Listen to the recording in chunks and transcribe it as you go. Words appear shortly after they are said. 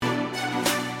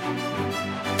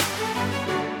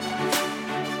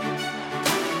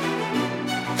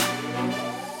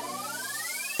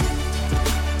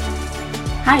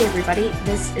Hi, everybody.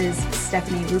 This is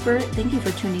Stephanie Rupert. Thank you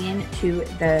for tuning in to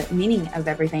the Meaning of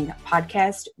Everything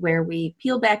podcast, where we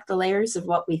peel back the layers of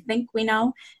what we think we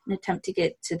know and attempt to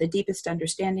get to the deepest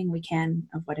understanding we can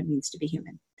of what it means to be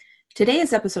human. Today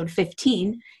is episode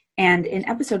 15, and in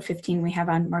episode 15, we have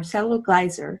on Marcelo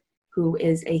Gleiser, who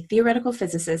is a theoretical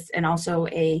physicist and also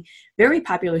a very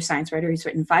popular science writer. He's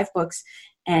written 5 books,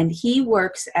 and he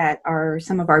works at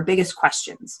some of our biggest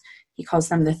questions. He calls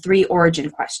them the 3 origin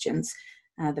questions: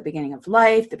 the beginning of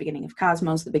life, the beginning of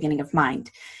cosmos, the beginning of mind.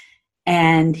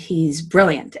 And he's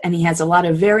brilliant, and he has a lot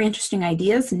of very interesting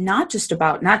ideas, not just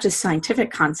scientific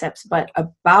concepts, but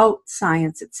about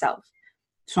science itself.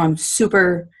 So I'm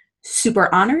super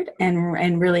honored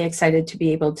and really excited to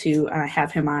be able to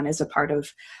have him on as a part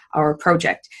of our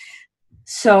project.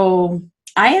 So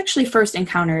I actually first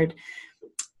encountered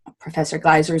Professor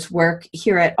Gleiser's work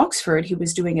here at Oxford. He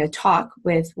was doing a talk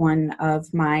with one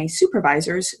of my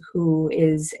supervisors, who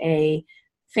is a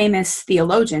famous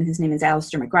theologian. His name is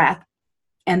Alistair McGrath.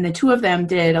 And the two of them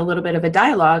did a little bit of a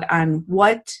dialogue on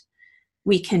what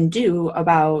we can do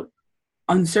about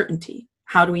uncertainty.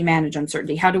 How do we manage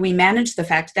uncertainty? How do we manage the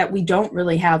fact that we don't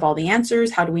really have all the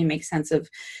answers? How do we make sense of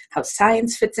how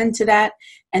science fits into that?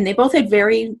 And they both had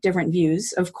very different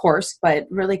views, of course, but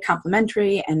really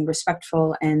complementary and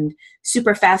respectful and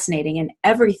super fascinating. And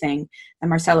everything that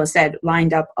Marcelo said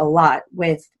lined up a lot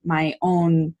with my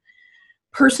own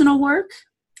personal work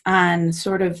on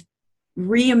sort of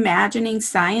reimagining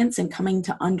science and coming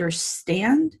to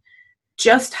understand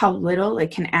just how little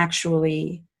it can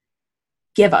actually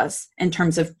give us in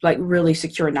terms of like really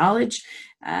secure knowledge.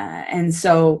 And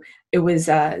so it was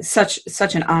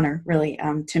such an honor, really,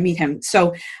 to meet him.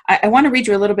 So I want to read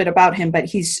you a little bit about him, but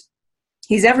he's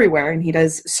everywhere and he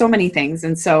does so many things.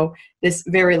 And so this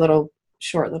very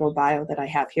short little bio that I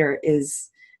have here is,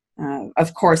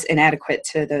 of course, inadequate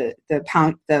to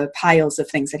the piles of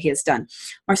things that he has done.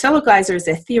 Marcelo Gleiser is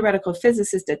a theoretical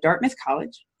physicist at Dartmouth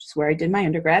College, which is where I did my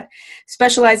undergrad,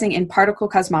 specializing in particle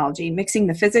cosmology, mixing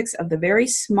the physics of the very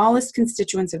smallest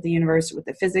constituents of the universe with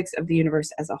the physics of the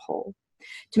universe as a whole.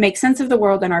 To make sense of the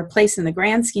world and our place in the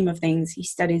grand scheme of things, he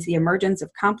studies the emergence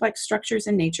of complex structures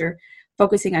in nature,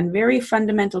 focusing on very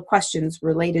fundamental questions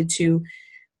related to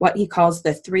what he calls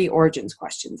the 3 origins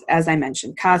questions, as I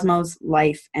mentioned: cosmos,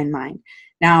 life, and mind.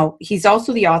 Now, he's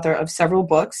also the author of several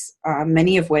books,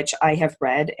 many of which I have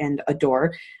read and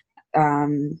adore.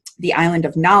 The Island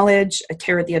of Knowledge, A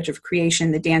Terror at the Edge of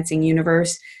Creation, The Dancing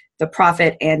Universe, The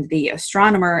Prophet and the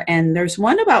Astronomer. And there's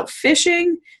one about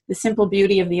fishing, The Simple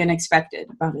Beauty of the Unexpected,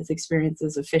 about his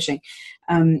experiences of fishing.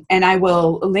 And I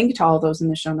will link to all those in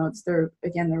the show notes. They're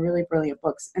really brilliant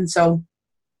books. And so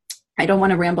I don't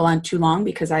want to ramble on too long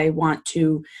because I want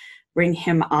to bring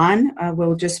him on.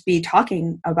 We'll just be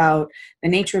talking about the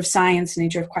nature of science,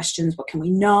 nature of questions. What can we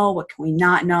know? What can we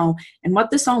not know? And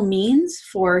what this all means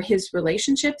for his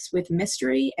relationships with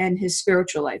mystery and his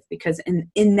spiritual life, because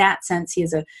in that sense, he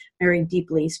is a very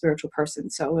deeply spiritual person.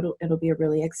 So it'll be a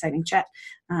really exciting chat.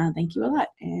 Thank you a lot.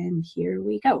 And here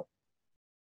we go.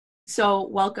 So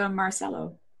welcome,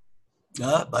 Marcelo.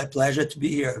 My pleasure to be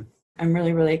here. I'm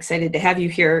really, really excited to have you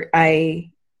here.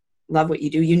 I love what you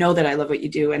do. You know that I love what you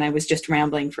do. And I was just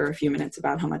rambling for a few minutes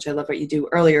about how much I love what you do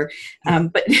earlier.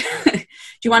 But do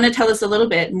you want to tell us a little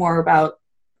bit more about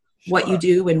what you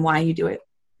do and why you do it?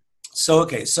 So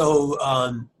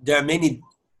there are many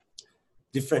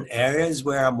different areas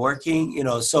where I'm working.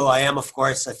 So I am, of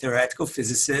course, a theoretical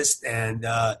physicist. And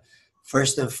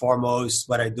first and foremost,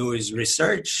 what I do is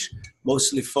research,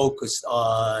 mostly focused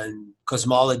on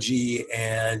cosmology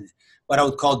and what I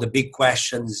would call the big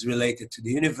questions related to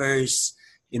the universe,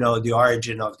 the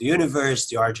origin of the universe,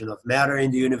 the origin of matter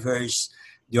in the universe,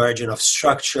 the origin of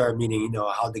structure, meaning,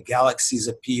 how the galaxies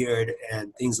appeared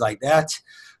and things like that.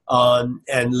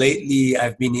 And lately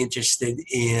I've been interested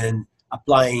in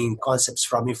applying concepts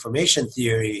from information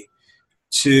theory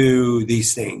to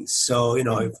these things. So,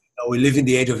 we live in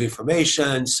the age of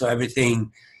information, so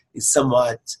everything is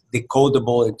somewhat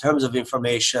decodable in terms of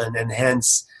information, and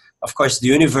hence, of course, the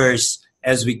universe,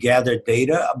 as we gather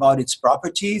data about its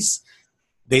properties,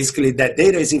 basically that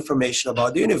data is information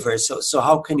about the universe. So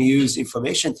how can you use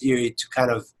information theory to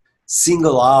kind of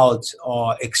single out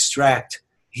or extract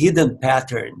hidden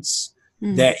patterns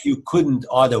that you couldn't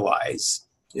otherwise,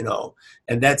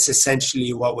 and that's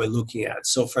essentially what we're looking at.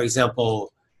 So, for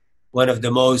example, one of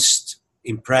the most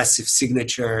impressive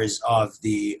signatures of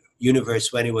the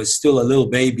universe when it was still a little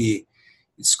baby,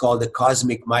 it's called the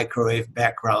cosmic microwave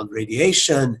background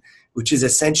radiation, which is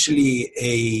essentially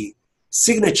a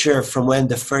signature from when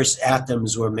the first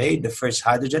atoms were made, the first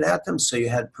hydrogen atoms. So you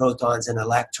had protons and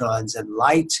electrons and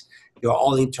light, They're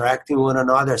all interacting with one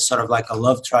another, sort of like a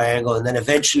love triangle. And then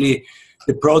eventually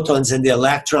the protons and the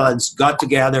electrons got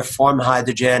together, formed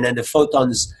hydrogen, and the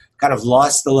photons kind of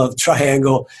lost the love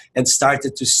triangle and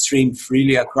started to stream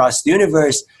freely across the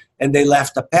universe. And they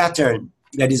left a pattern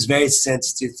that is very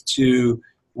sensitive to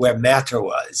where matter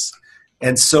was.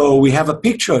 And so we have a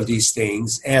picture of these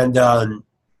things, and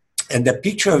the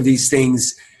picture of these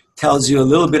things tells you a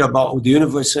little bit about the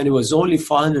universe when it was only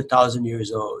 400,000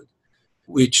 years old,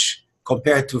 which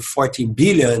compared to 14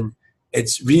 billion,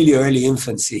 it's really early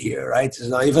infancy here, right? It's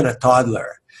not even a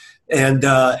toddler. And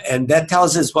that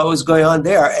tells us what was going on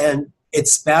there, and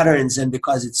it's patterns, and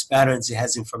because it's patterns, it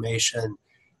has information.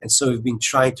 And so we've been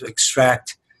trying to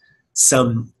extract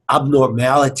some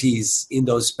abnormalities in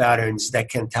those patterns that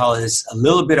can tell us a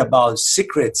little bit about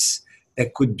secrets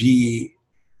that could be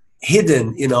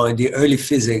hidden, in the early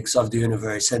physics of the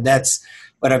universe. And that's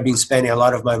what I've been spending a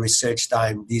lot of my research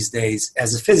time these days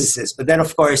as a physicist. But then,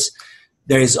 of course,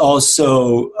 there is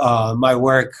also my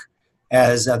work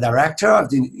as a director of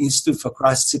the Institute for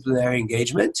Cross-Disciplinary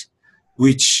Engagement,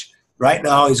 which right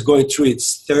now is going through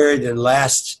its third and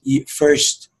last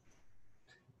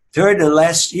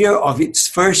year of its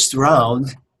first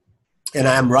round, and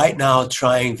I'm right now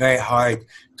trying very hard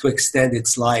to extend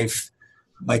its life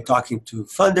by talking to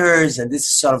funders, and this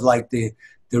is sort of like the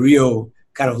real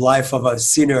kind of life of a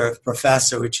senior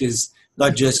professor, which is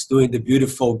not just doing the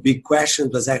beautiful big questions,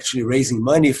 but actually raising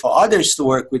money for others to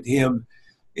work with him,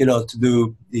 to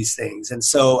do these things. And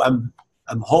so I'm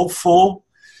hopeful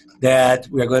that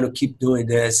we're going to keep doing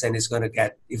this, and it's going to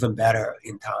get even better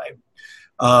in time.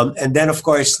 And then, of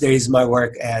course, there is my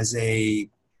work as a,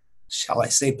 shall I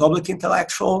say, public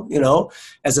intellectual,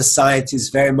 as a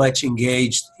scientist very much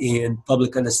engaged in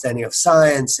public understanding of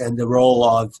science and the role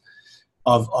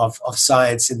of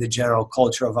science in the general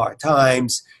culture of our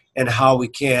times, and how we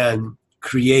can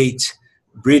create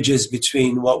bridges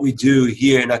between what we do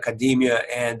here in academia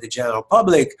and the general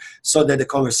public so that the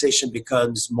conversation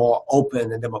becomes more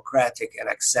open and democratic and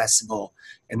accessible,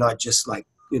 and not just like,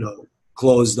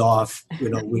 closed off,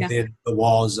 within the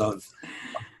walls of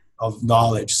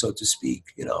knowledge, so to speak,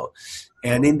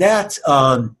 And in that,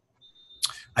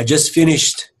 I just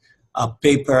finished a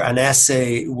paper, an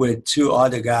essay with two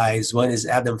other guys. One is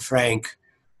Adam Frank,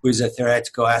 who is a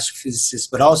theoretical astrophysicist,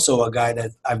 but also a guy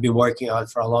that I've been working on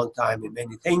for a long time in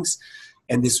many things,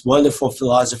 and this wonderful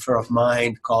philosopher of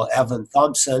mind called Evan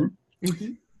Thompson,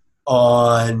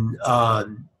 on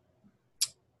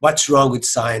what's wrong with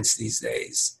science these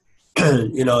days.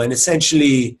 And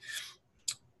essentially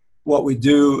what we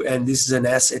do, and this is an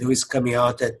essay that is coming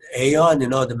out at Aeon,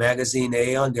 the magazine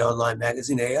Aeon, the online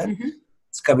magazine Aeon.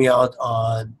 It's coming out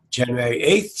on January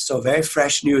 8th, so very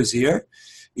fresh news here.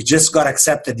 It just got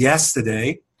accepted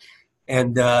yesterday,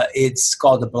 and it's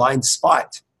called The Blind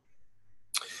Spot.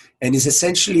 And it's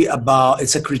essentially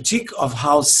it's a critique of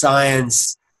how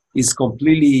science is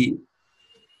completely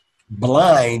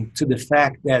blind to the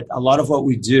fact that a lot of what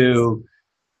we do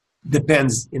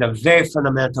depends in a very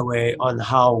fundamental way on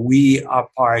how we are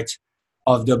part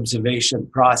of the observation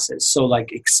process. So like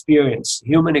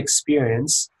human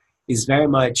experience is very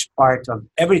much part of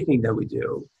everything that we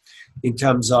do in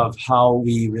terms of how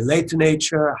we relate to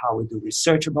nature, how we do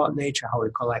research about nature, how we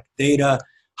collect data,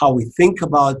 how we think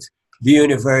about the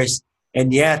universe.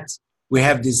 And yet we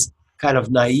have this kind of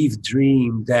naive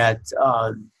dream that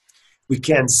we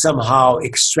can somehow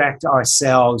extract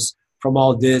ourselves from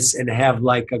all this and have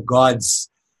like a God's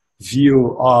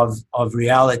view of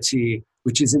reality,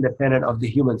 which is independent of the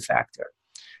human factor.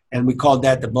 And we call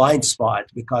that the blind spot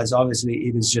because obviously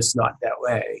it is just not that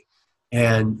way.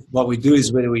 And what we do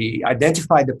is when we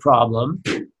identify the problem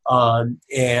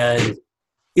and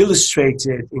illustrate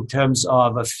it in terms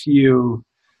of a few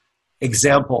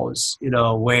examples,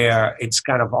 where it's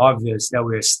kind of obvious that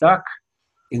we're stuck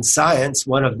in science,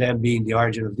 one of them being the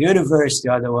origin of the universe,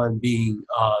 the other one being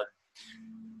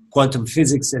quantum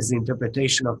physics as the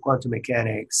interpretation of quantum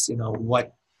mechanics,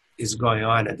 what is going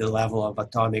on at the level of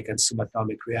atomic and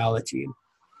subatomic reality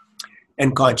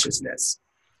and consciousness.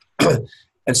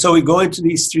 And so we go into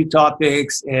these three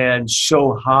topics and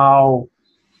show how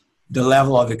the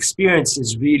level of experience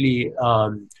is really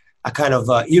a kind of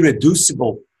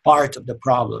irreducible part of the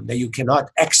problem, that you cannot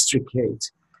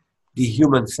extricate the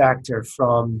human factor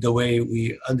from the way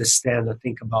we understand or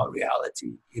think about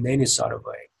reality in any sort of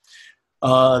way.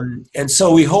 And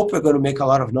so we hope we're going to make a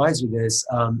lot of noise with this.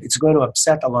 It's going to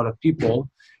upset a lot of people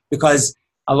because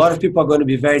a lot of people are going to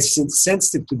be very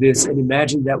sensitive to this and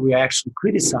imagine that we are actually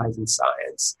criticizing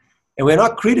science. And we're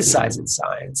not criticizing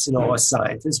science, or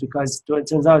scientists, because it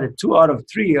turns out that 2 out of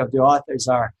 3 of the authors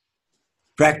are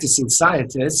practicing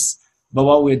scientists. But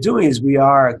what we're doing is we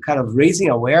are kind of raising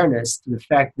awareness to the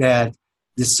fact that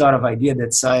this sort of idea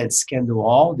that science can do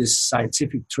all, this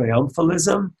scientific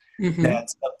triumphalism that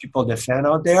some people defend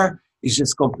out there, is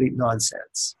just complete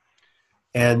nonsense.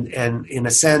 And in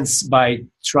a sense, by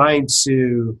trying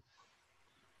to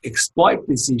exploit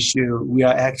this issue, we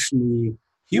are actually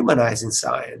humanizing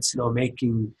science,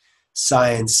 making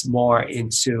science more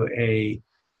into a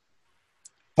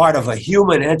part of a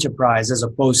human enterprise as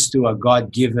opposed to a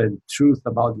God-given truth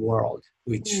about the world,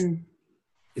 which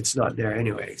it's not there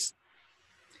anyways.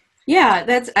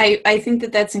 Yeah, I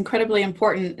think that's incredibly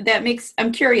important.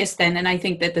 I'm curious then, and I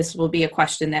think that this will be a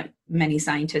question that many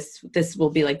scientists, this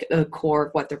will be like a core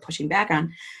of what they're pushing back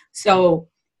on. So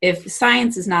if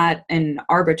science is not an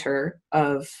arbiter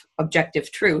of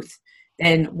objective truth,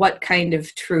 then what kind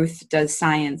of truth does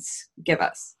science give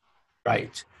us?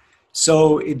 Right.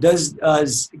 So it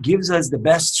gives us the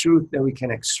best truth that we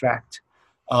can extract.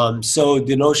 So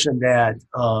the notion that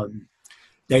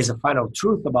there's a final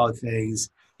truth about things,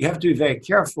 you have to be very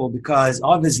careful, because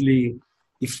obviously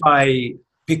if I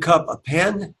pick up a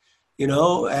pen,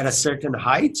 at a certain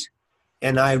height,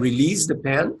 and I release the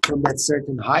pen from that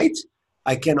certain height,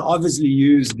 I can obviously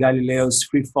use Galileo's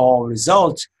free fall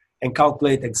result and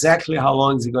calculate exactly how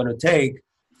long is it going to take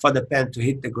for the pen to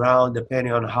hit the ground,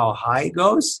 depending on how high it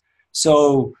goes.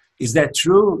 So is that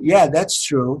true? Yeah, that's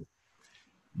true.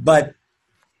 But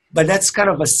that's kind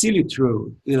of a silly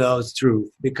truth,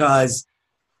 because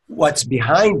what's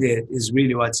behind it is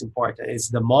really what's important. It's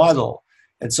the model.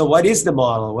 And so what is the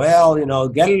model? Well,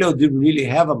 Galileo didn't really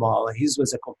have a model. His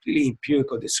was a completely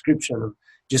empirical description of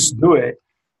just do it.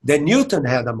 Then Newton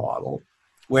had a model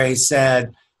where he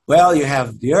said, well, you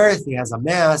have the Earth, it has a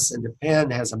mass, and the pen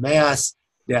has a mass.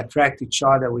 They attract each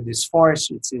other with this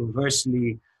force. It's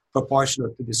inversely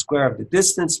proportional to the square of the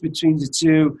distance between the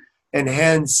two. And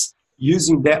hence,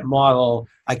 using that model,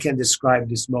 I can describe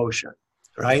this motion,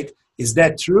 right? Is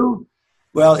that true?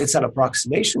 Well, it's an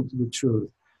approximation to the truth,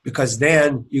 because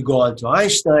then you go on to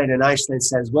Einstein, and Einstein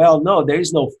says, well, no, there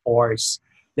is no force.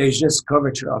 There's just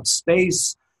curvature of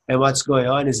space. And what's going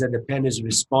on is that the pen is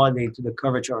responding to the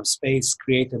curvature of space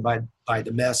created by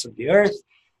the mass of the Earth.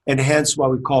 And hence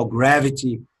what we call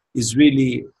gravity is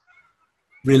really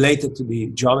related to the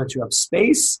geometry of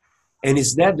space. And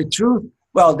is that the truth?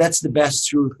 Well, that's the best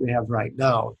truth we have right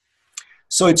now.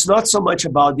 So it's not so much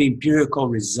about the empirical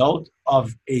result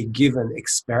of a given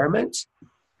experiment,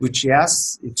 which,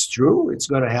 yes, it's true. It's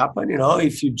going to happen.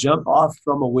 If you jump off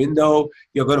from a window,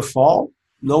 you're going to fall.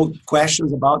 No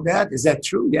questions about that. Is that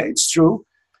true? Yeah, it's true.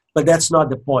 But that's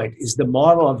not the point. It's the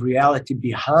model of reality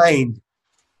behind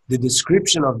the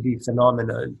description of the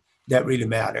phenomenon that really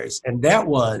matters. And that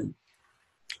one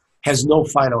has no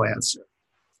final answer.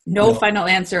 No final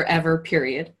answer ever,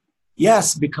 period.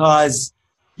 Yes, because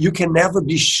you can never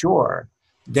be sure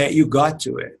that you got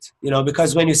to it.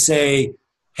 Because when you say,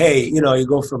 hey, you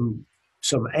go from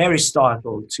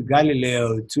Aristotle to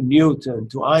Galileo to Newton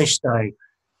to Einstein,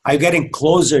 are you getting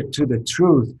closer to the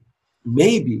truth?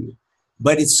 Maybe,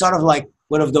 but it's sort of like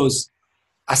one of those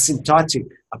asymptotic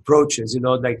approaches,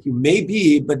 like you may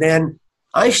be, but then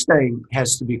Einstein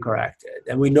has to be corrected.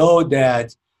 And we know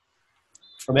that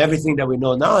from everything that we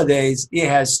know nowadays, it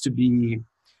has to be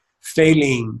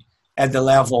failing at the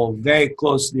level very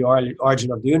close to the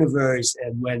origin of the universe,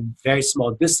 and when very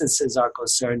small distances are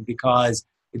concerned, because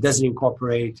it doesn't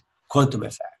incorporate quantum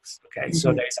effects. Okay,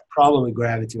 So there's a problem with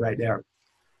gravity right there.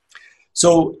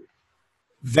 So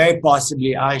very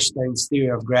possibly Einstein's theory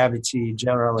of gravity,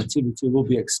 general relativity, will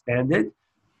be expanded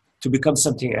to become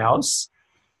something else.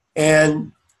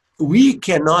 And we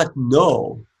cannot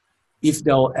know if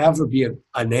there will ever be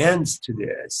an end to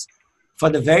this, for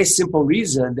the very simple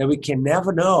reason that we can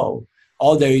never know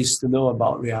all there is to know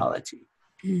about reality.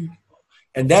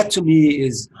 And that to me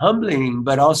is humbling,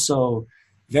 but also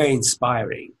very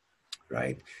inspiring,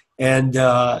 right? And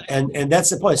that's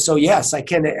the point. So yes, I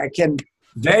can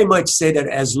very much say that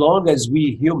as long as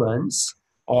we humans,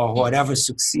 or whatever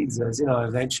succeeds us,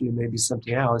 eventually maybe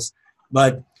something else,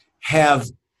 but have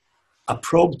a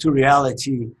probe to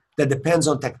reality that depends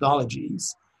on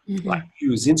technologies, like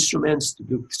use instruments to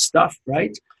do stuff,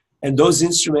 right? And those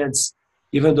instruments,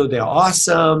 even though they're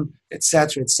awesome, et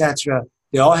cetera,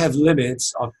 they all have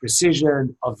limits of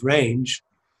precision, of range.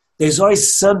 There's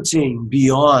always something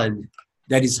beyond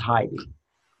that is hiding,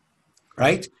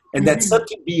 right? And that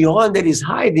something beyond that is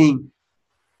hiding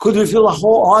could reveal a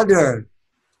whole other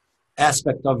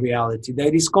aspect of reality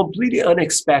that is completely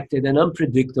unexpected and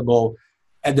unpredictable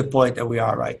at the point that we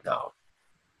are right now.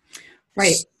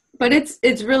 Right. But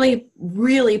it's really,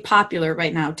 really popular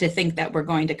right now to think that we're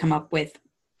going to come up with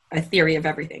a theory of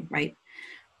everything, right?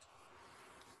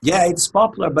 Yeah, it's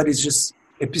popular, but it's just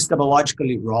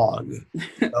epistemologically wrong.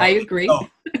 I agree. So,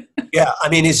 yeah, I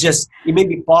mean, it's just, it may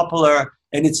be popular,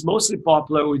 and it's mostly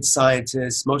popular with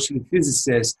scientists, mostly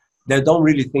physicists, that don't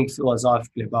really think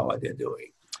philosophically about what they're doing.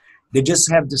 They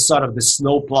just have this sort of the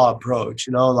snowplow approach,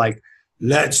 like,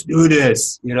 let's do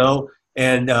this,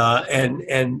 and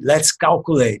let's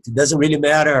calculate. It doesn't really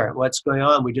matter what's going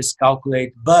on. We just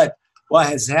calculate. But what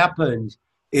has happened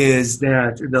is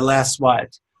that in the last,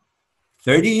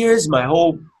 30 years,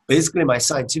 basically my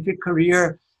scientific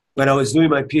career, when I was doing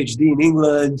my PhD in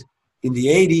England in the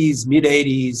 80s, mid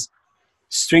 80s,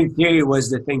 string theory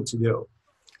was the thing to do.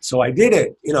 So I did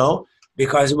it,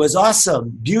 because it was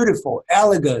awesome, beautiful,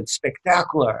 elegant,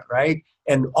 spectacular, right?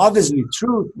 And obviously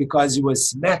true, because it was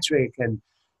symmetric and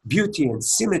beauty and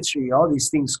symmetry, all these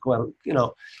things,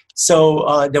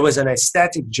 So there was an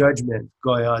aesthetic judgment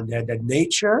going on there that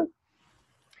nature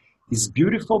is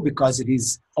beautiful because it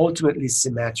is ultimately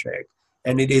symmetric.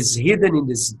 And it is hidden in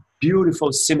this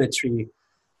beautiful symmetry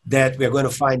that we're going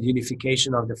to find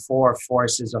unification of the four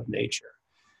forces of nature.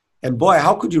 And boy,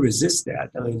 how could you resist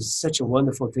that? I mean, it's such a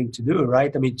wonderful thing to do,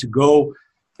 right? I mean, to go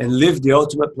and live the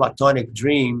ultimate Platonic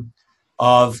dream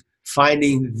of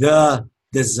finding the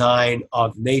design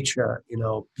of nature,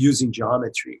 using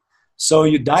geometry. So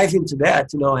you dive into that,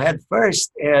 head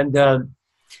first. And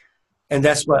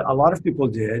that's what a lot of people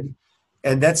did.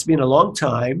 And that's been a long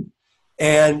time.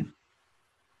 And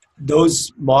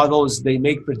those models, they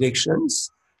make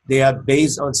predictions. They are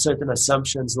based on certain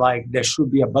assumptions, like there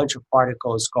should be a bunch of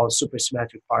particles called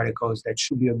supersymmetric particles that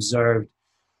should be observed.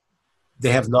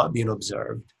 They have not been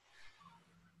observed.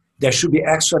 There should be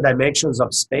extra dimensions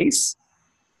of space.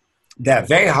 They're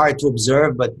very hard to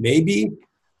observe, but maybe,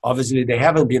 obviously, they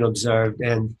haven't been observed.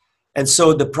 And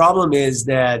so the problem is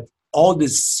that all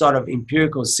these sort of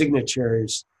empirical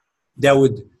signatures that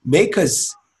would make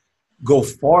us go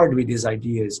forward with these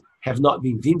ideas have not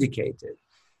been vindicated.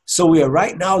 So we are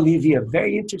right now living a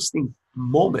very interesting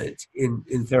moment in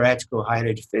theoretical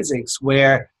high-energy physics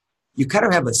where you kind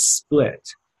of have a split.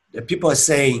 The people are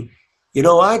saying, you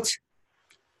know what?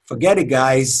 Forget it,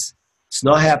 guys. It's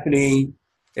not happening.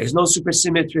 There's no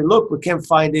supersymmetry. Look, we can't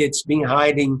find it. It's been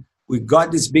hiding. We've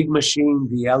got this big machine,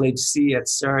 the LHC at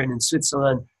CERN in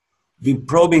Switzerland, been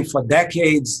probing for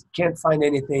decades, can't find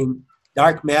anything.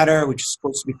 Dark matter, which is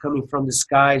supposed to be coming from the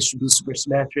sky, should be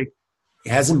supersymmetric. It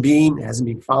hasn't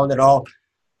been found at all.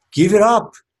 Give it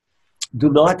up. Do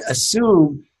not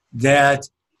assume that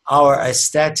our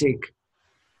aesthetic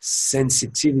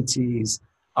sensitivities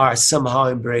are somehow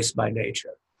embraced by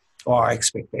nature or our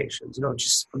expectations.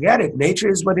 Just forget it. Nature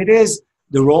is what it is.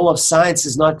 The role of science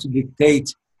is not to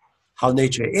dictate how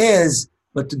nature is,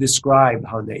 but to describe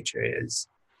how nature is.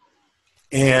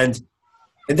 And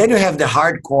then you have the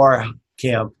hardcore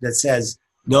camp that says,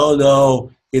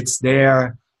 no, it's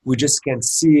there. We just can't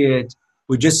see it.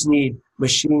 We just need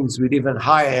machines with even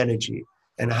higher energy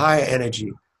and higher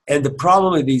energy. And the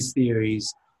problem with these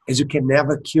theories is you can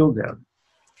never kill them.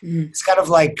 Mm. It's kind of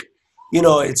like,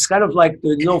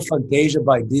 the Fantasia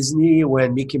by Disney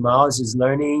when Mickey Mouse is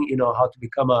learning, how to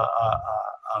become a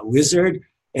wizard,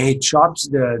 and he chops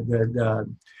the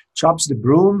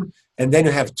broom, and then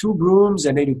you have two brooms,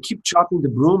 and then you keep chopping the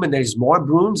broom, and there's more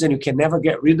brooms, and you can never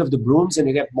get rid of the brooms, and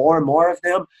you get more and more of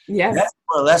them. Yeah, that's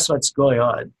more or less what's going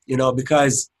on,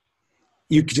 because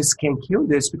you just can't kill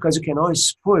this, because you can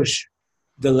always push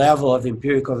the level of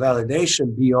empirical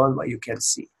validation beyond what you can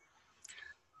see.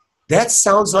 That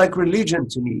sounds like religion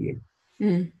to me,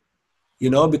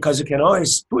 because you can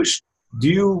always push. Do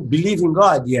you believe in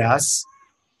God? Yes.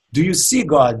 Do you see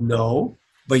God? No.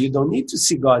 But you don't need to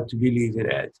see God to believe in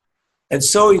it. And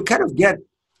so you kind of get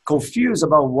confused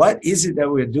about what is it that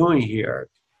we're doing here.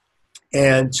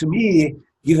 And to me,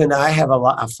 given I have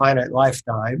a finite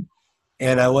lifetime,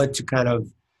 and I want to kind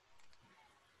of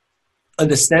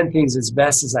understand things as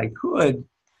best as I could,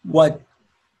 what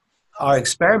our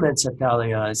experiments are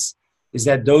telling us is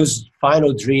that those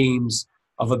final dreams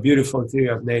of a beautiful theory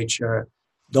of nature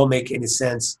don't make any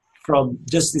sense from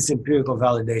just this empirical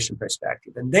validation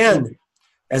perspective. And then,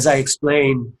 as I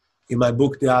explain in my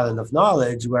book, The Island of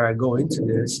Knowledge, where I go into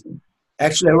this,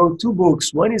 actually I wrote two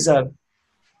books. One is a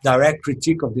direct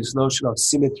critique of this notion of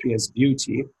symmetry as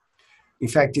beauty. In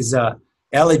fact, it's an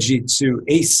elegy to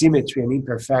asymmetry and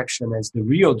imperfection as the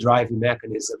real driving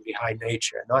mechanism behind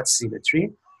nature, not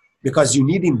symmetry, because you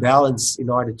need imbalance in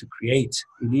order to create.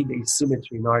 You need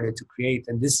asymmetry in order to create.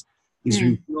 And this is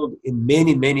revealed in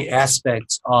many, many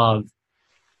aspects of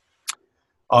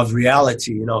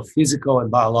reality, physical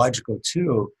and biological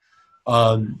too.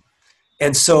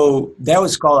 And so that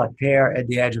was called a tear at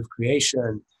the edge of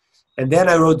creation. And then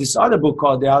I wrote this other book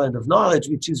called The Island of Knowledge,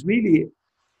 which is really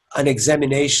an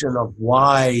examination of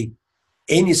why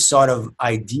any sort of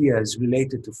ideas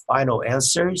related to final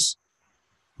answers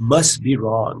must be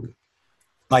wrong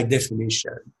by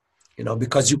definition,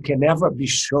 because you can never be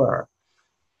sure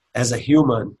as a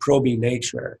human probing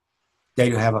nature that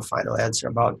you have a final answer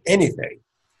about anything.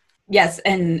 Yes,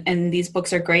 and these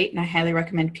books are great, and I highly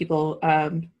recommend people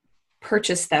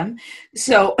purchase them.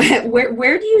 So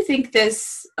where do you think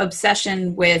this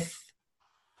obsession with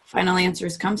final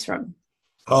answers comes from?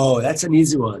 Oh, that's an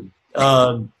easy one.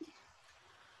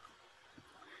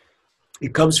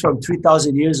 It comes from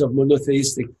 3,000 years of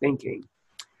monotheistic thinking.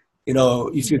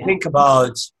 If you think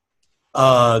about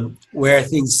where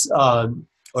things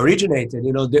originated,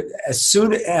 as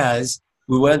soon as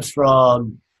we went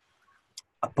from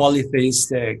a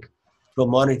polytheistic to a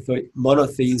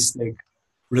monotheistic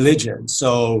religion.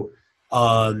 So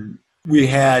we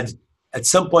had, at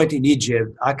some point in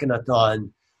Egypt,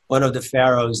 Akhenaton, one of the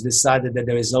pharaohs, decided that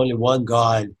there is only one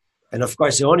God. And of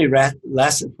course, it only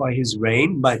lasted for his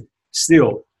reign, but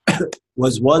still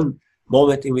was one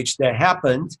moment in which that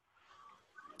happened.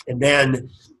 And then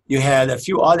you had a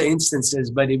few other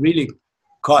instances, but it really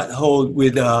caught hold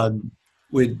with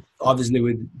obviously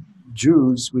with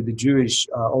Jews, with the Jewish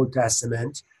Old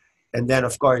Testament, and then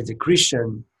of course the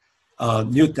Christian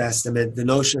New Testament, the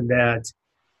notion that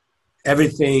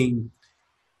everything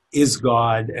is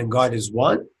God and God is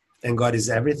one and God is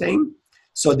everything.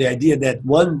 So the idea that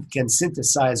one can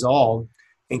synthesize all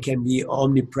and can be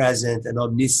omnipresent and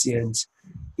omniscient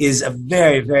is a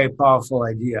very, very powerful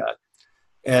idea.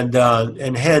 And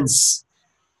hence,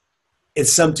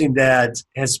 it's something that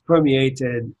has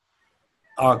permeated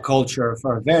our culture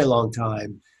for a very long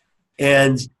time.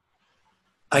 And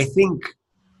I think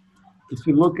if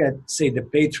you look at, say, the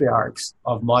patriarchs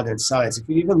of modern science, if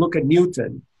you even look at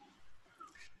Newton,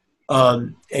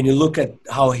 and you look at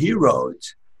how he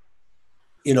wrote,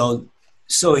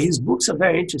 so his books are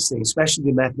very interesting, especially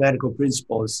the mathematical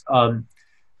principles of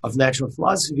natural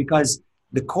philosophy, because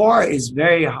the core is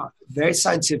very, very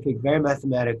scientific, very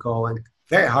mathematical, and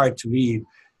very hard to read.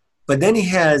 But then he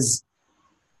has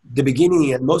the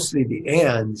beginning and mostly the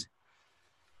end,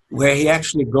 where he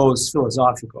actually goes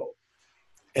philosophical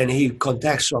and he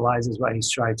contextualizes what he's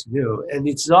trying to do. And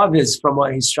it's obvious from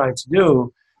what he's trying to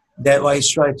do that what he's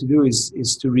trying to do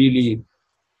is to really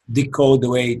decode the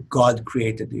way God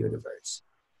created the universe.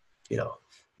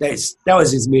 That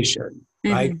was his mission,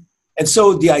 right? Mm-hmm. And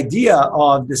so the idea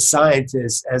of the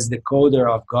scientist as the coder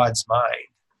of God's mind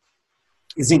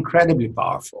is incredibly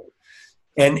powerful.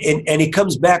 And it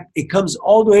comes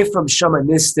all the way from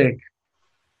shamanistic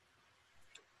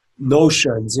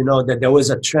notions, that there was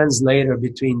a translator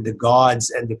between the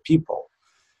gods and the people.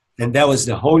 And that was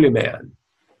the holy man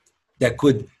that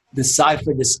could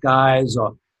decipher the skies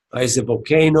or is a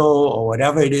volcano or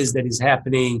whatever it is that is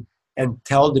happening and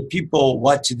tell the people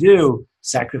what to do,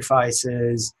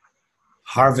 sacrifices,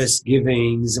 harvest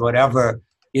givings, whatever,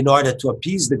 in order to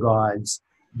appease the gods.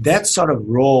 That sort of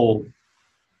role,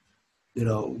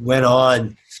 went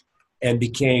on and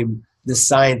became the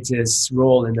scientist's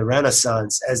role in the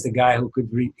Renaissance as the guy who could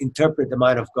interpret the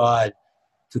mind of God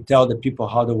to tell the people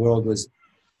how the world was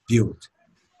built.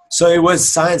 So it was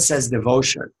science as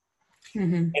devotion.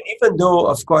 Mm-hmm. And even though,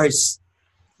 of course,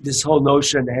 this whole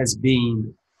notion has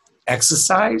been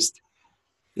exercised,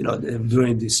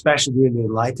 especially during the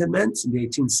Enlightenment in the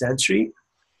 18th century,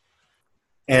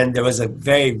 and there was a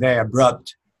very, very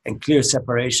abrupt and clear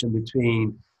separation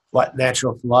between what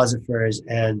natural philosophers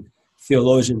and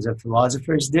theologians and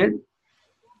philosophers did.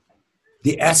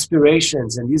 The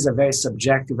aspirations, and these are very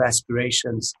subjective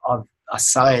aspirations of a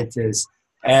scientist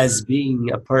as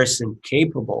being a person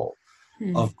capable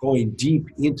of going deep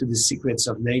into the secrets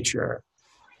of nature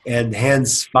and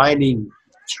hence finding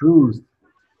truth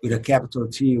with a capital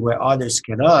T where others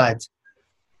cannot,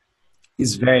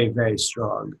 is very, very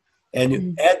strong.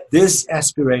 And add this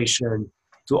aspiration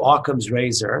to Occam's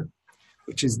razor,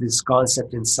 which is this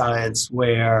concept in science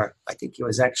where I think it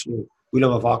was actually,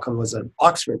 William of Ockham was an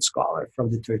Oxford scholar from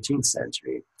the 13th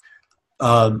century,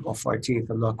 or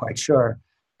 14th, I'm not quite sure,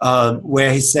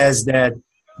 where he says that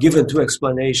given two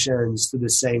explanations to the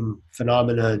same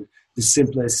phenomenon, the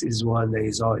simplest is one that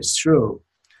is always true.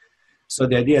 So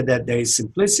the idea that there is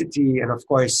simplicity, and of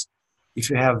course, if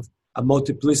you have a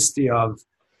multiplicity of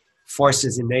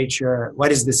forces in nature,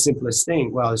 what is the simplest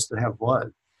thing? Well, it's to have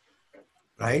one,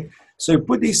 right? So you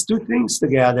put these two things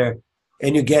together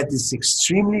and you get this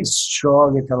extremely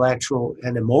strong intellectual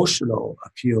and emotional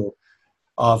appeal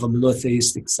of a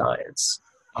monotheistic science,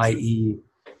 i.e.,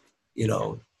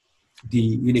 the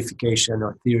unification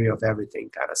or theory of everything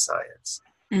kind of science.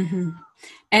 Mm-hmm.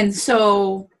 And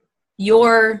so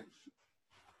your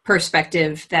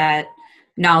perspective that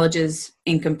knowledge is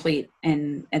incomplete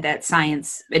and that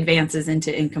science advances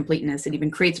into incompleteness and even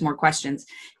creates more questions,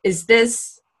 is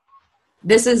this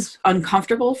is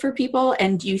uncomfortable for people?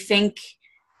 And do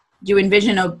you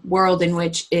envision a world in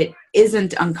which it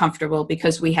isn't uncomfortable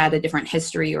because we had a different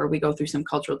history or we go through some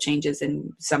cultural changes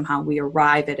and somehow we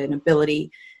arrive at an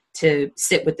ability to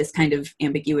sit with this kind of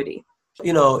ambiguity?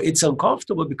 It's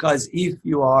uncomfortable because if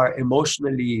you are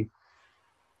emotionally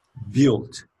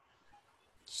built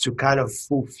to kind of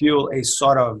fulfill a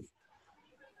sort of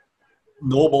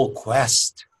noble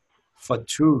quest for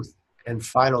truth and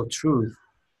final truth,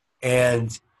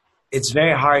 and it's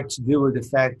very hard to deal with the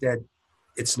fact that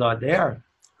it's not there,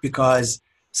 because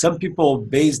some people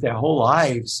base their whole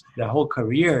lives, their whole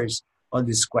careers on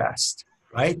this quest,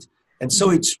 right? And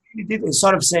so it's really difficult. It's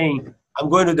sort of saying, I'm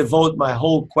going to devote my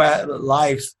whole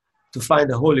life to find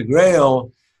the Holy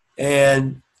Grail,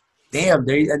 and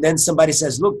and then somebody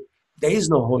says, look, there is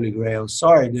no Holy Grail.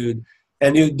 Sorry, dude.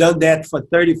 And you've done that for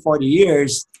 30, 40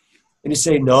 years, and you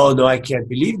say, no, I can't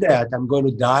believe that. I'm going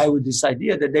to die with this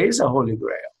idea that there is a Holy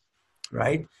Grail,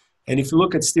 right? And if you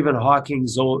look at Stephen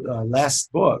Hawking's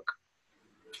last book,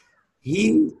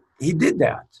 he did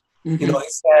that.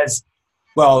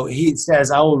 Mm-hmm. He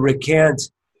says, I will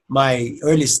recant my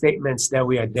early statements that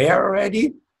we are there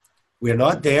already. We're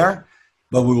not there,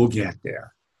 but we will get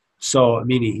there. So,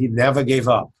 meaning he never gave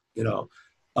up,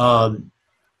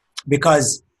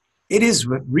 because it is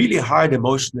really hard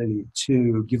emotionally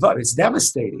to give up. It's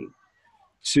devastating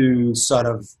to sort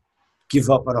of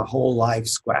give up on a whole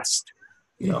life's quest,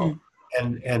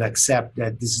 and accept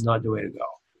that this is not the way to go,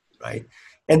 right?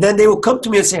 And then they will come to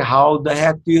me and say, how the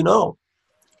heck do you know?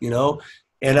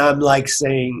 And I'm like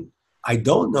saying, I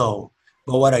don't know.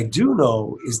 But what I do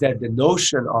know is that the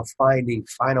notion of finding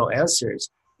final answers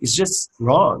is just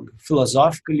wrong.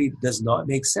 Philosophically, it does not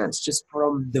make sense, just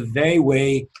from the very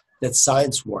way that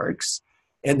science works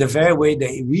and the very way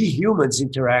that we humans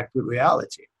interact with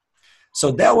reality.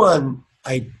 So that one,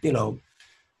 I'm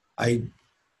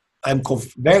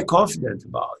very confident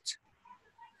about.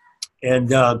 And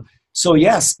so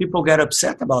yes, people get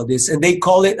upset about this, and they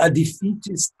call it a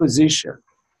defeatist position.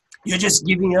 You're just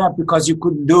giving up because you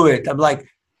couldn't do it. I'm like,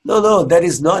 no, that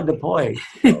is not the point.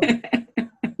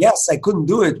 Yes, I couldn't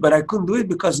do it, but I couldn't do it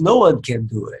because no one can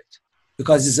do it,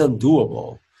 because it's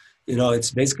undoable.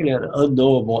 It's basically an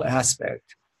unknowable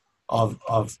aspect of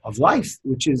life,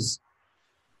 which is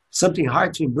something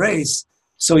hard to embrace.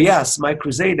 So yes, my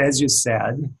crusade, as you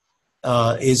said,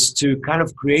 is to kind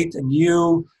of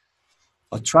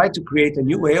try to create a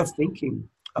new way of thinking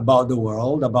about the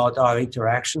world, about our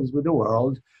interactions with the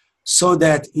world, so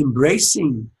that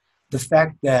embracing the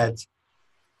fact that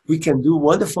we can do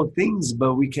wonderful things,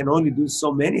 but we can only do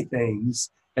so many things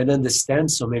and understand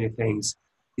so many things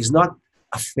is not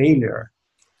a failure,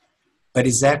 but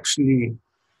is actually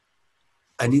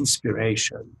an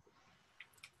inspiration.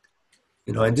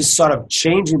 And this sort of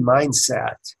change in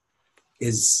mindset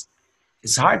is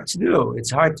hard to do.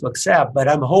 It's hard to accept, but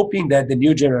I'm hoping that the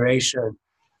new generation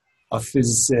of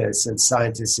physicists and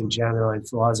scientists in general and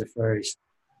philosophers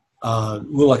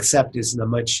will accept this in a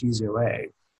much easier way.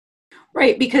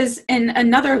 Right, because in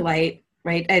another light,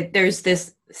 right, there's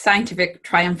this scientific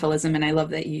triumphalism, and I love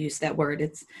that you use that word.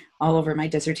 It's all over my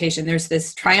dissertation. There's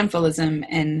this triumphalism,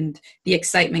 and the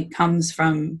excitement comes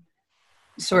from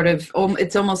sort of,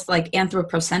 it's almost like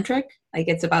anthropocentric, like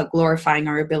it's about glorifying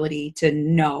our ability to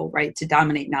know, right, to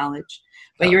dominate knowledge.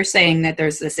 But you're saying that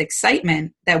there's this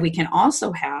excitement that we can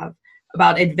also have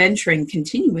about adventuring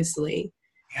continuously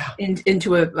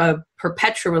into a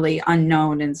perpetually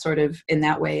unknown and sort of in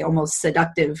that way almost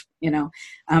seductive,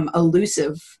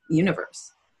 elusive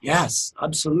universe. Yes,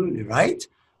 absolutely, right?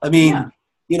 I mean,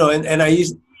 and I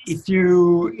use, if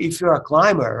you're a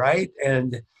climber, right,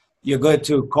 and you're going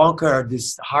to conquer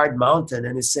this hard mountain,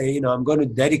 and you say, I'm going to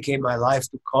dedicate my life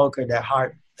to conquer the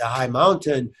high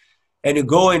mountain, and you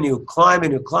go and you climb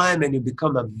and you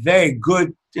become a very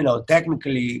good,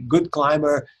 technically good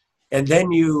climber, and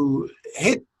then you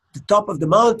hit the top of the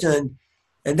mountain,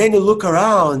 and then you look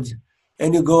around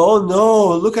and you go, oh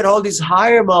no, look at all these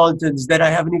higher mountains that I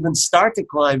haven't even started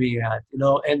climbing yet,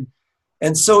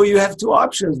 and so you have two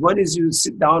options. One is you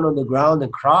sit down on the ground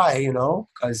and cry,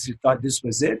 because you thought this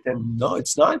was it, and no,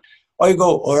 it's not. Or you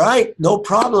go, all right, no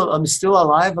problem, I'm still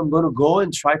alive, I'm going to go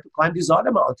and try to climb these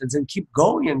other mountains and keep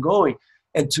going and going.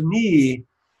 And to me,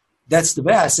 that's the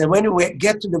best. And when you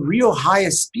get to the real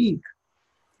highest peak,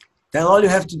 then all you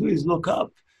have to do is look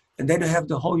up, and then you have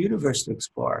the whole universe to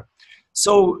explore.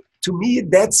 So to me,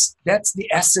 that's the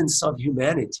essence of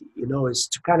humanity, is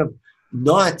to kind of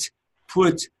not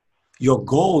put your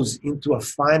goals into a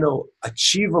final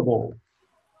achievable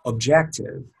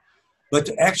objective, but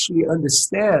to actually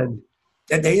understand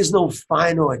that there is no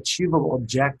final achievable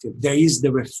objective. There is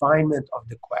the refinement of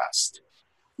the quest.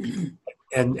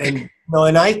 And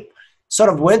I sort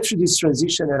of went through this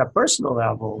transition at a personal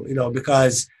level,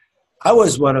 because I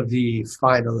was one of the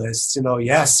finalists.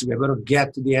 Yes, we're going to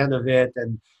get to the end of it,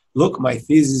 and look, my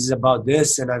thesis is about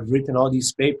this, and I've written all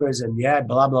these papers, and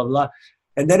blah blah blah.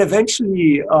 And then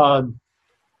eventually,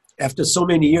 after so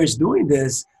many years doing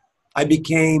this, I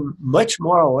became much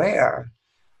more aware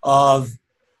of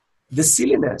the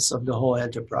silliness of the whole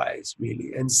enterprise,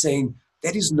 really, and saying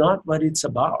that is not what it's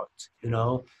about,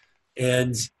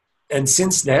 And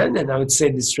since then, and I would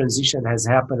say this transition has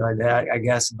happened, I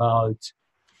guess,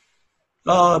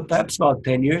 perhaps about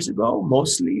 10 years ago,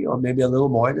 mostly, or maybe a little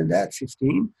more than that,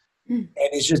 15. And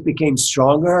it just became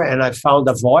stronger, and I found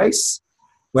a voice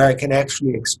where I can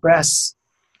actually express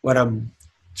what I'm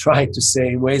trying to say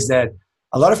in ways that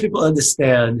a lot of people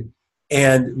understand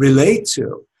and relate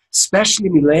to, especially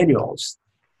millennials.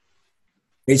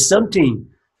 There's something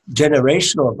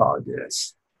generational about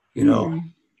this,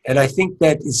 And I think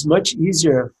that it's much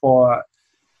easier for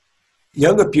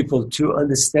younger people to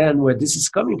understand where this is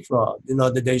coming from.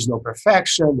 That there is no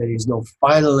perfection, there is no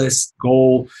finalist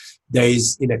goal, there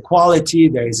is inequality,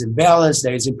 there is imbalance,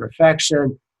 there is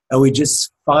imperfection, and we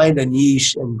just find a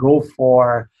niche and go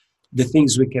for the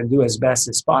things we can do as best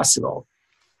as possible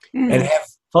and have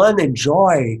fun and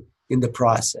joy in the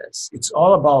process. It's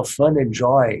all about fun and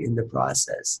joy in the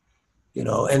process,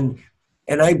 and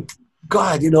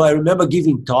I remember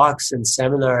giving talks and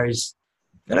seminars,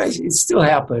 and it still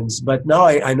happens, but now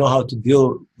I know how to deal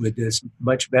with this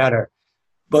much better.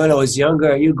 But when I was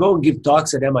younger, you go and give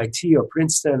talks at MIT or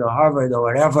Princeton or Harvard or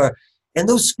whatever, and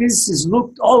those physicists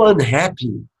looked all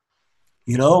unhappy,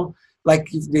 like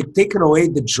they've taken away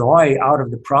the joy out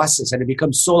of the process, and it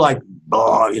becomes so like,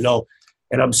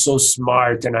 and I'm so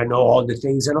smart and I know all the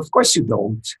things, and of course you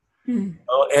don't.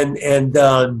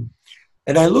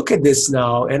 And I look at this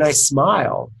now and I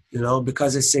smile,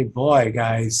 because I say, boy,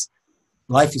 guys,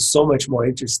 life is so much more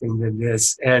interesting than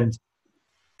this. And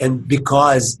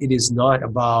because it is not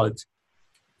about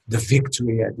the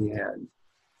victory at the end.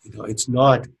 It's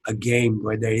not a game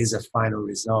where there is a final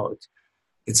result.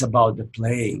 It's about the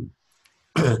playing.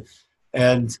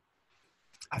 And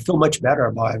I feel much better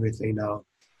about everything now.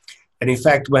 And in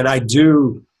fact, when I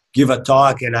do give a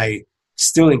talk and I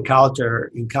still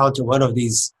encounter one of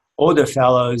these older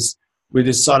fellows with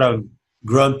this sort of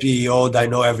grumpy, old, I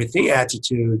know everything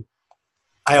attitude,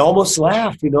 I almost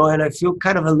laugh, and I feel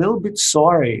kind of a little bit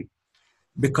sorry,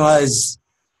 because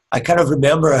I kind of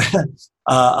remember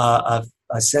a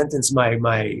sentence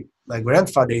my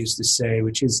grandfather used to say,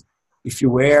 which is, if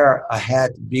you wear a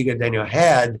hat bigger than your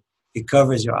head, it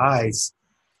covers your eyes.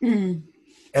 And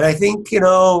I think,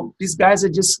 these guys are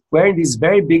just wearing these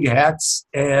very big hats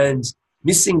and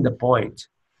missing the point.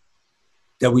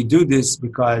 That we do this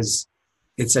because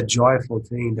it's a joyful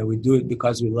thing, that we do it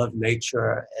because we love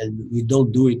nature, and we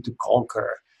don't do it to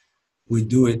conquer. We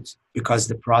do it because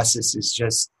the process is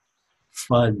just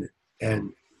fun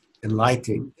and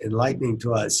enlightening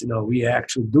to us. We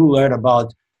actually do learn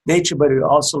about nature, but we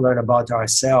also learn about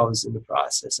ourselves in the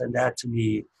process. And that, to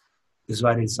me, is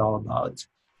what it's all about.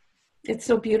 It's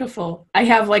so beautiful. I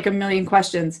have like a million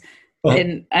questions,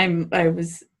 and I'm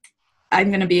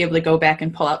going to be able to go back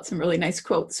and pull out some really nice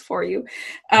quotes for you.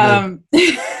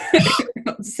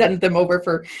 Send them over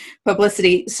for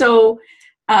publicity. So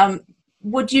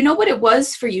would you know what it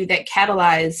was for you that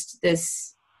catalyzed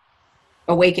this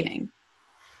awakening?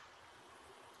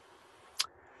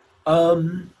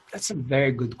 That's a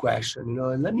very good question.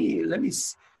 And let me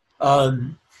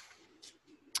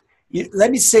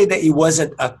say that it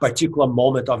wasn't a particular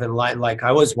moment of enlightenment. Like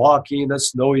I was walking in a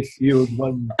snowy field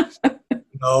one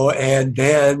and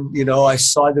then, I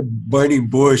saw the burning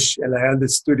bush and I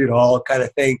understood it all kind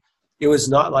of thing. It was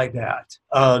not like that.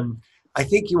 I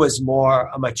think it was more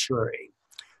a maturing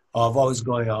of what was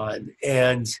going on.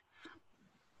 And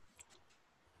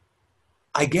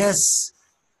I guess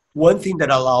one thing that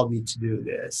allowed me to do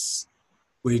this,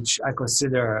 which I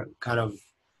consider kind of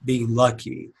being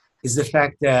lucky, is the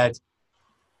fact that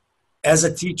as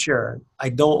a teacher, I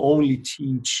don't only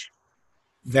teach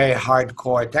very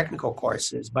hardcore technical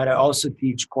courses, but I also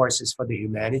teach courses for the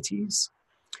humanities.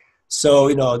 So,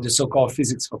 the so-called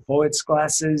Physics for Poets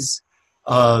classes,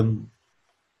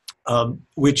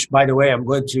 which, by the way,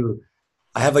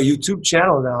 I have a YouTube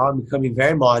channel now. I'm becoming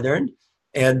very modern,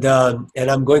 and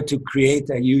I'm going to create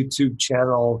a YouTube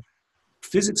channel,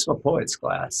 Physics for Poets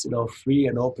class, free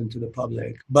and open to the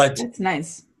public. But that's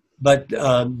nice. But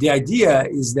the idea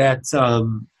is that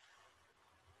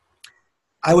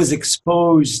I was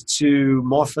exposed to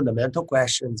more fundamental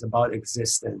questions about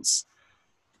existence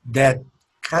that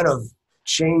kind of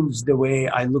changed the way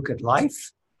I look at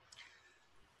life.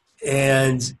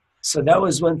 And so that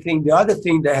was one thing. The other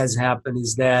thing that has happened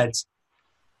is that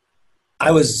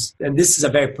and this is a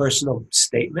very personal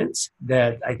statement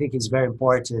that I think is very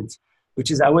important,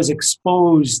 which is I was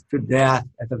exposed to death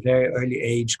at a very early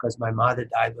age because my mother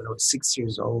died when I was 6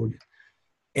 years old.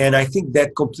 And I think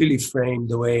that completely framed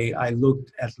the way I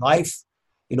looked at life.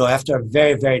 After a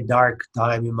very, very dark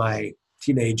time in my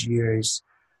teenage years,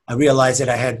 I realized that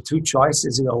I had two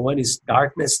choices. One is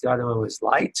darkness, the other one was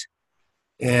light.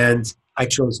 And I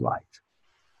chose light.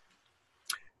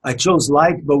 I chose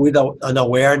light, but with an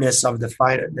awareness of the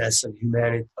finiteness of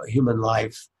human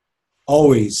life,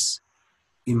 always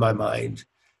in my mind.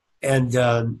 And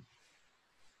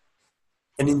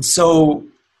so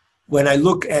when I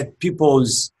look at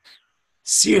people's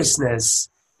seriousness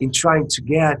in trying to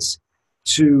get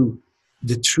to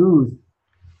the truth,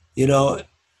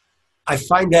 I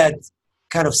find that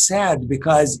kind of sad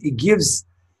because it gives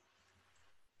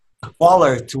a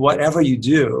color to whatever you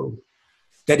do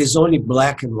that is only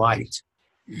black and white.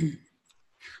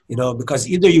 Because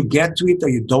either you get to it or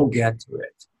you don't get to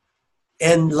it.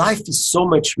 And life is so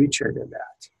much richer than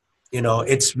that.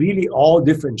 It's really all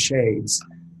different shades.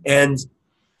 And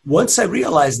once I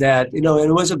realized that, and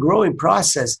it was a growing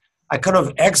process, I kind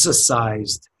of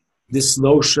exercised this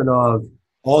notion of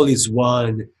all is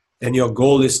one, and your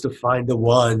goal is to find the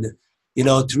one,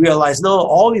 to realize, no,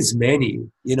 all is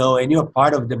many, and you're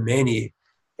part of the many.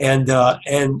 And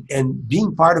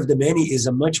being part of the many is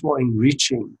a much more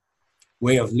enriching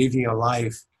way of living your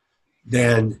life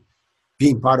than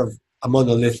being part of a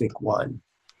monolithic one.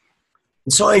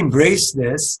 And so I embraced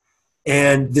this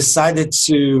and decided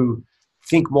to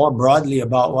think more broadly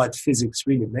about what physics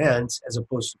really meant as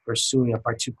opposed to pursuing a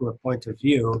particular point of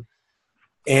view,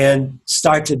 and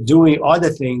started doing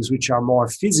other things which are more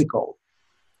physical.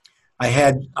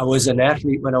 I was an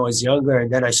athlete when I was younger,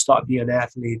 and then I stopped being an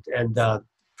athlete, and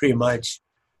pretty much,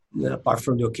 apart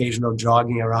from the occasional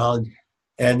jogging around,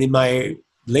 and in my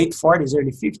late 40s,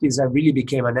 early 50s, I really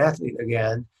became an athlete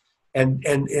again. And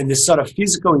this sort of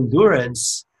physical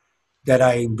endurance that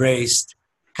I embraced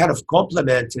kind of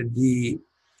complemented the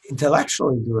intellectual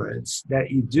endurance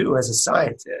that you do as a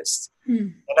scientist.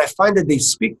 And I find that they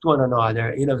speak to one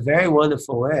another in a very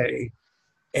wonderful way.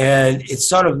 And it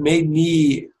sort of made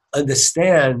me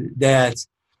understand that,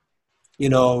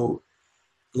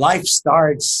 life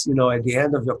starts, at the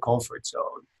end of your comfort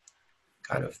zone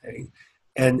kind of thing.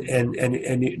 And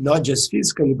not just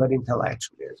physically, but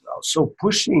intellectually as well. So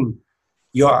questioning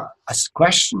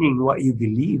what you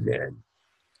believe in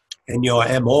and your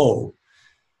MO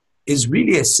is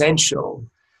really essential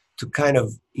to kind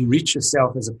of enrich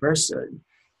yourself as a person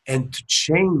and to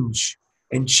change.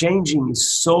 And changing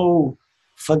is so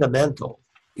fundamental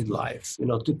in life,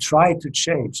 to try to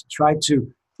change, try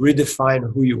to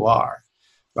redefine who you are,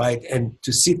 right? And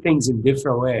to see things in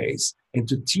different ways and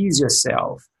to tease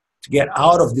yourself, to get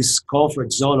out of this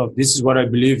comfort zone of this is what I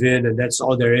believe in and that's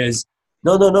all there is.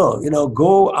 No.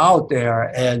 Go out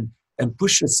there and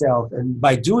push yourself. And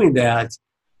by doing that,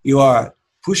 you are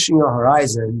pushing your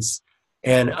horizons.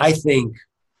 And I think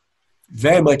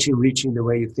very much enriching the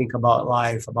way you think about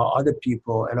life, about other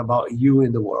people, and about you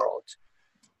in the world.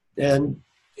 And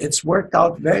it's worked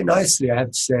out very nicely, I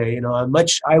have to say.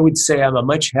 I would say I'm a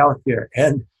much healthier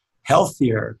and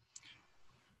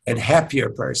happier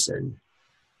person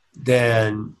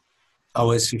than I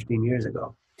was 15 years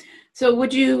ago. So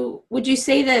would you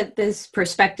say that this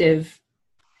perspective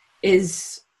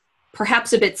is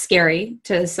perhaps a bit scary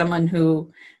to someone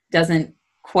who doesn't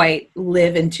quite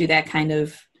live into that kind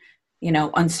of,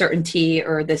 uncertainty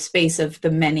or the space of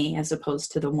the many as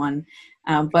opposed to the one?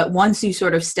 But once you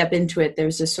sort of step into it,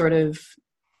 there's a sort of,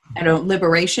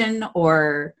 liberation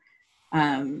or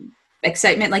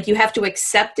excitement. Like you have to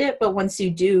accept it, but once you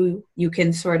do, you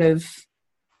can sort of,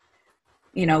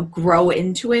 grow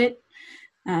into it.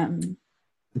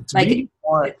 It's really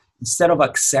more, instead of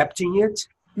accepting it,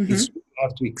 it's you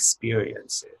have to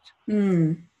experience it.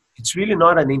 It's really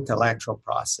not an intellectual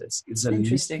process. It's an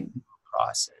interesting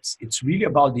process. It's really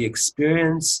about the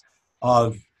experience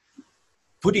of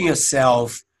putting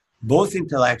yourself both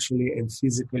intellectually and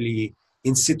physically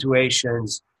in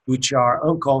situations which are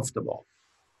uncomfortable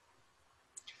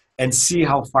and see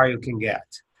how far you can get.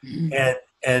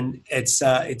 And it's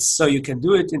so you can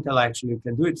do it intellectually, you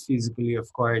can do it physically,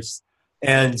 of course,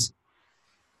 and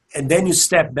then you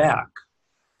step back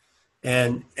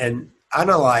and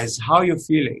analyze how you're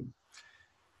feeling.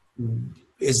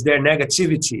 is there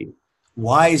negativity?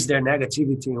 Why is there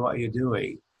negativity in what you're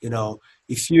doing?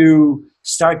 If you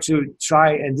start to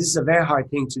try, and this is a very hard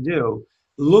thing to do,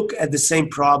 look at the same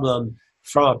problem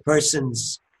from a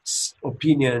person's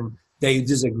opinion that you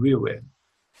disagree with,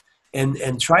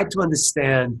 and try to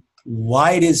understand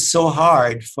why it is so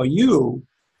hard for you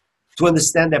to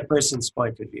understand that person's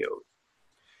point of view,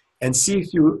 and see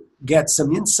if you get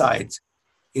some insight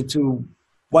into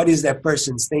what is that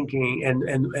person's thinking,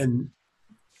 and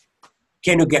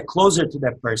can you get closer to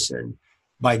that person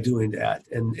by doing that,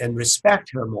 and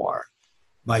respect her more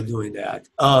by doing that.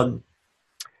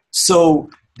 So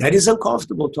that is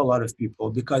uncomfortable to a lot of people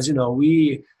because,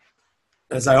 we,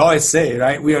 as I always say,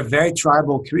 right, we are very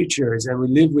tribal creatures, and we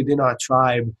live within our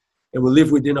tribe, and we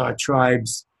live within our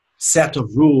tribe's set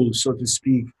of rules, so to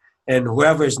speak. And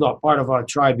whoever is not part of our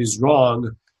tribe is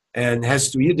wrong and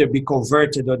has to either be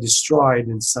converted or destroyed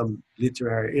in some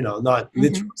literary, not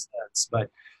literal sense, but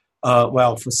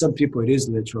well, for some people it is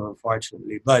literal,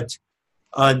 unfortunately. But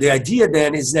the idea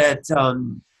then is that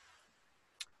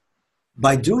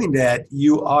by doing that,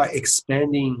 you are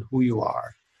expanding who you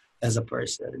are as a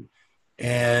person.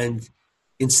 And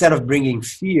instead of bringing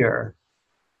fear,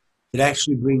 it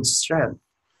actually brings strength.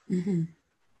 Mm-hmm.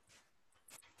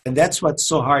 And that's what's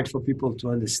so hard for people to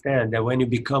understand, that when you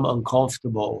become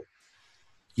uncomfortable,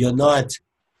 you're not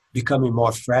becoming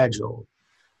more fragile,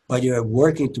 but you're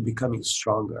working to becoming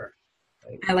stronger.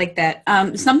 Right? I like that.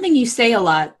 Something you say a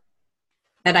lot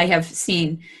that I have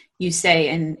seen you say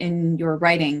in your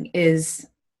writing is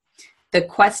the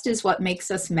quest is what makes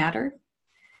us matter.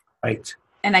 Right.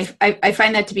 And I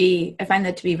find that to be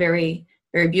very,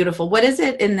 very beautiful. What is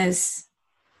it in this?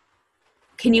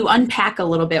 Can you unpack a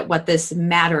little bit what this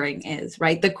mattering is,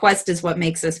 right? The quest is what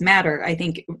makes us matter. I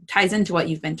think ties into what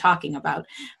you've been talking about,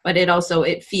 but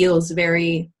it feels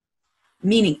very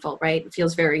meaningful, right? It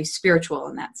feels very spiritual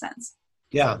in that sense.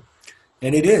 Yeah,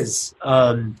 and it is.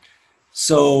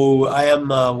 So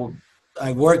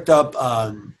I worked up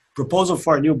a proposal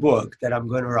for a new book that I'm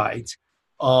going to write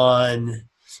on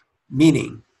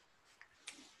meaning.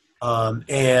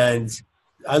 And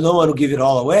I don't want to give it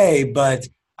all away, but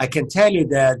I can tell you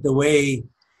that the way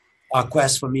our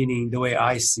quest for meaning, the way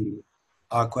I see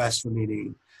our quest for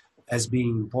meaning as being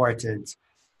important,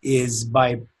 is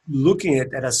by looking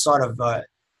at a sort of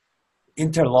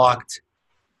interlocked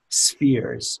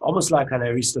spheres, almost like an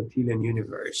Aristotelian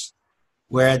universe,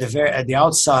 where at the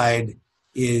outside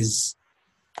is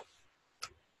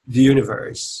the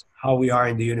universe, how we are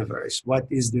in the universe, what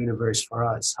is the universe for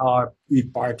us, how are we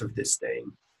part of this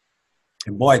thing.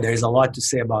 And boy, there's a lot to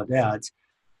say about that.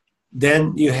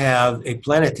 Then you have a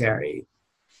planetary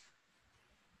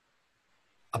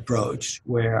approach,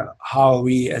 where how are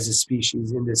we as a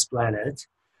species in this planet.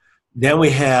 Then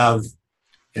we have,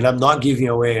 and I'm not giving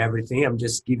away everything, I'm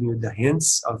just giving you the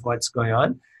hints of what's going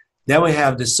on. Then we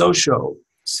have the social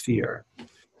sphere,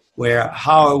 where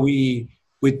how are we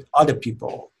with other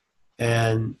people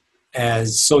and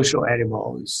as social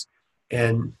animals,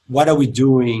 and what are we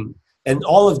doing? And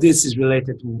all of this is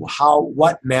related to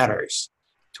what matters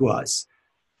to us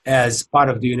as part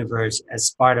of the universe,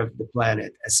 as part of the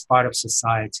planet, as part of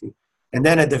society. And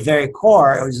then at the very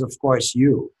core is, of course,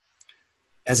 you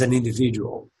as an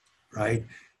individual, right?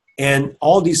 And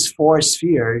all these four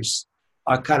spheres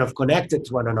are kind of connected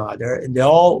to one another, and they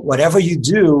all, whatever you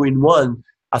do in one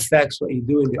affects what you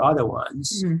do in the other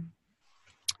ones. Mm-hmm.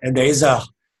 And there is an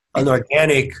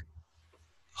organic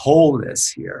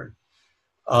wholeness here.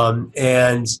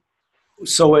 And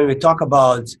so when we talk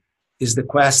about is the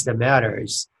quest that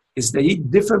matters, is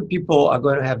that different people are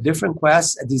going to have different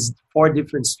quests at these four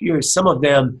different spheres. Some of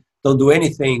them don't do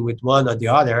anything with one or the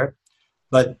other,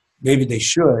 but maybe they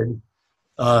should,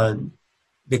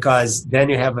 because then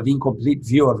you have an incomplete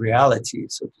view of reality,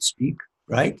 so to speak,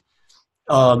 right?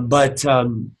 And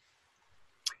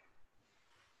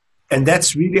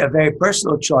that's really a very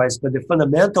personal choice, but the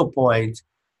fundamental point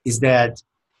is that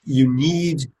you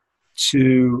need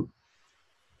to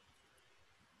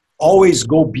always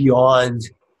go beyond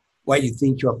what you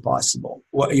think you're possible,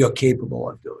 what you're capable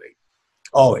of doing.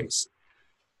 Always.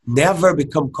 Never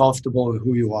become comfortable with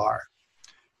who you are.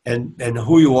 And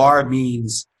who you are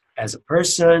means as a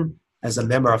person, as a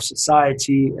member of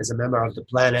society, as a member of the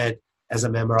planet, as a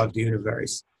member of the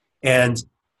universe. And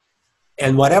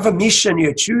whatever mission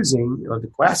you're choosing, or the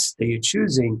quest that you're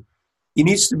choosing, it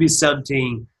needs to be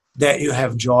something that you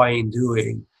have joy in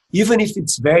doing, even if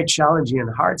it's very challenging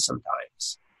and hard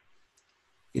sometimes.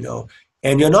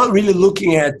 And you're not really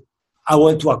looking at, I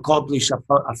want to accomplish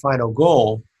a final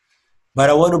goal,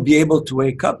 but I want to be able to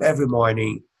wake up every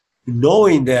morning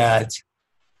knowing that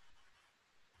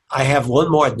I have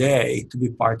one more day to be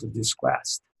part of this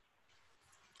quest.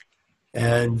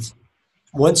 And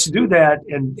once you do that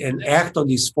and act on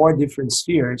these 4 different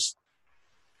spheres,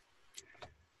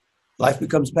 life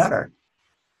becomes better.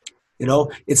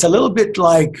 It's a little bit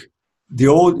like the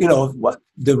old, what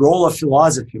the role of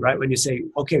philosophy, right? When you say,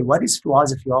 okay, what is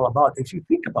philosophy all about? If you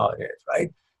think about it,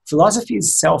 right? Philosophy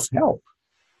is self-help.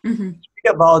 Mm-hmm. Think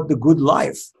about the good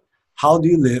life. How do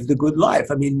you live the good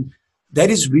life? I mean, that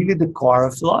is really the core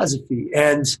of philosophy.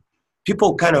 And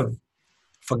people kind of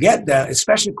forget that,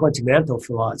 especially continental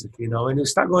philosophy, when you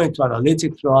start going to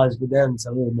analytic philosophy, then it's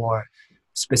a little more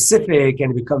specific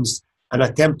and it becomes an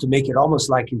attempt to make it almost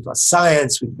like into a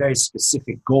science with very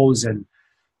specific goals and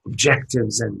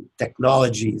objectives and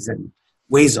technologies and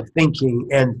ways of thinking.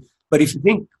 But if you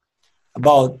think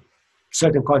about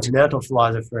certain continental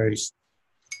philosophers,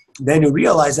 then you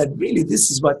realize that really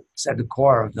this is what's at the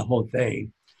core of the whole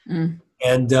thing. Mm.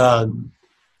 And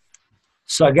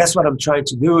so I guess what I'm trying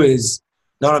to do is,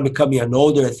 not only becoming an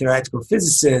older theoretical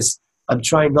physicist, I'm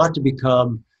trying not to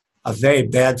become a very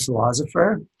bad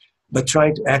philosopher, but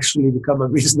trying to actually become a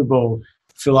reasonable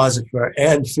philosopher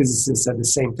and physicist at the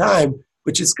same time,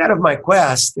 which is kind of my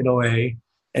quest in a way.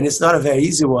 And it's not a very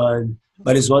easy one,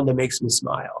 but it's one that makes me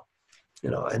smile,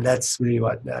 and that's really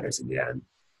what matters in the end.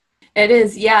 It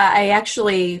is. Yeah. I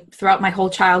actually, throughout my whole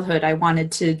childhood, I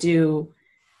wanted to do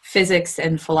physics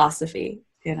and philosophy.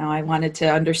 I wanted to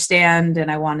understand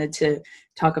and I wanted to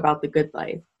talk about the good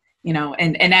life,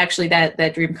 and actually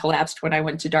that dream collapsed when I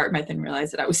went to Dartmouth and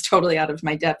realized that I was totally out of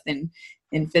my depth in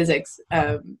physics.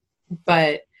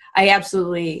 But I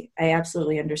absolutely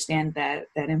understand that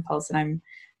impulse, and I'm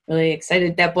really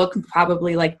excited. That book,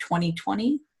 probably like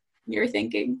 2020, you're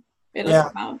thinking it'll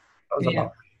come out?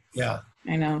 Yeah.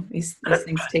 I know these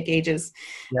things take ages.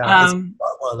 Yeah, it's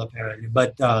one apparently,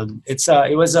 but it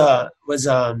was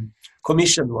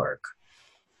commissioned work,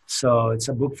 so it's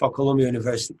a book for Columbia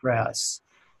University Press,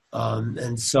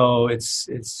 and so it's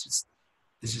just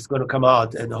going to come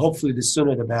out, and hopefully the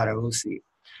sooner the better. We'll see,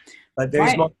 but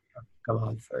there's more to come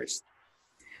out first.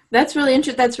 That's really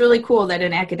interesting. That's really cool that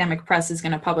an academic press is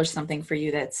going to publish something for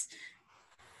you that's,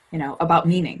 about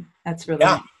meaning. That's really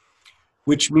nice.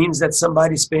 Which means that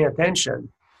somebody's paying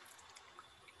attention.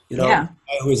 The guy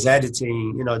who is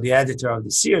editing, the editor of the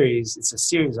series, it's a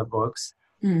series of books,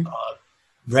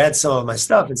 read some of my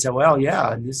stuff and said, well,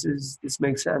 yeah, this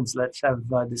makes sense. Let's have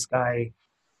this guy,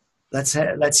 let's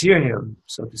hear him,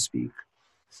 so to speak.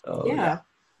 So yeah.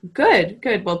 Good.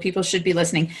 Well, people should be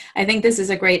listening. I think this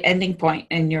is a great ending point,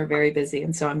 and you're very busy,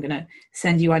 and so I'm going to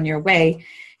send you on your way.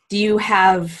 Do you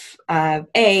have,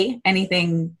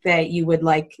 anything that you would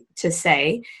like to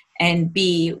say, and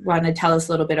B, want to tell us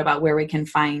a little bit about where we can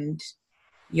find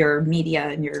your media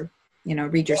and your,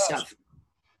 read your stuff?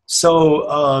 So,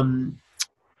 I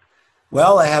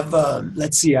have,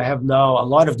 I have now a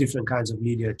lot of different kinds of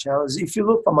media channels. If you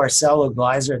look for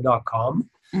marcelogleiser.com,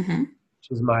 which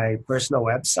is my personal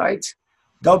website,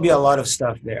 there'll be a lot of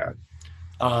stuff there.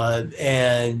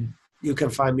 And you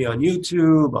can find me on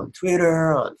YouTube, on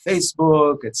Twitter, on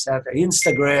Facebook, etc.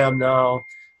 Instagram now,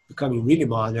 becoming really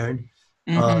modern,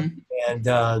 and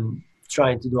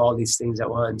trying to do all these things at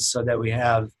once so that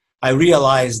I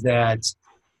realize that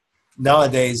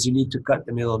nowadays you need to cut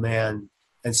the middleman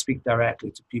and speak directly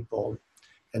to people.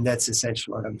 And that's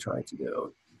essentially what I'm trying to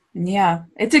do. Yeah.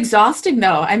 It's exhausting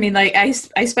though. I mean, like I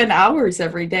spend hours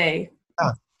every day.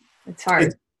 Yeah. It's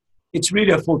hard. It's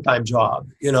really a full-time job,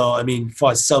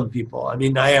 for some people. I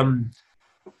am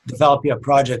developing a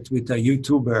project with a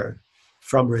YouTuber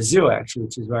from Brazil, actually,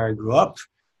 which is where I grew up,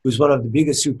 who's one of the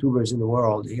biggest YouTubers in the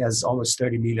world. He has almost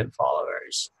 30 million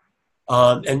followers.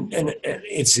 And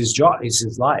it's his job, it's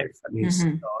his life.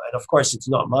 And of course, it's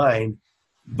not mine,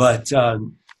 but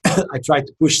I tried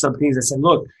to push some things. I said,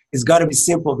 look, it's got to be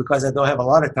simple because I don't have a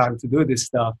lot of time to do this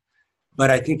stuff, but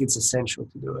I think it's essential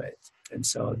to do it. And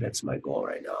so that's my goal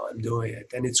right now. I'm doing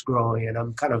it, and it's growing, and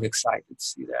I'm kind of excited to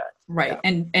see that. Right.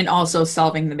 Yeah. And also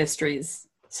solving the mysteries,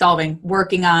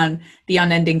 working on the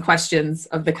unending questions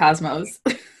of the cosmos.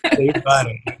 You got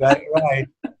it right.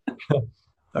 All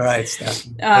right,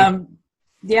 Stephanie.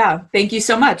 Yeah. Thank you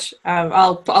so much.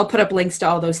 I'll put up links to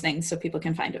all those things so people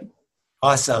can find them.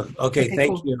 Awesome. Okay.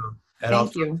 Thank cool. you. And Thank I'll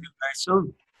talk to you you very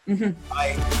soon. Mm-hmm.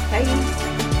 Bye. Bye.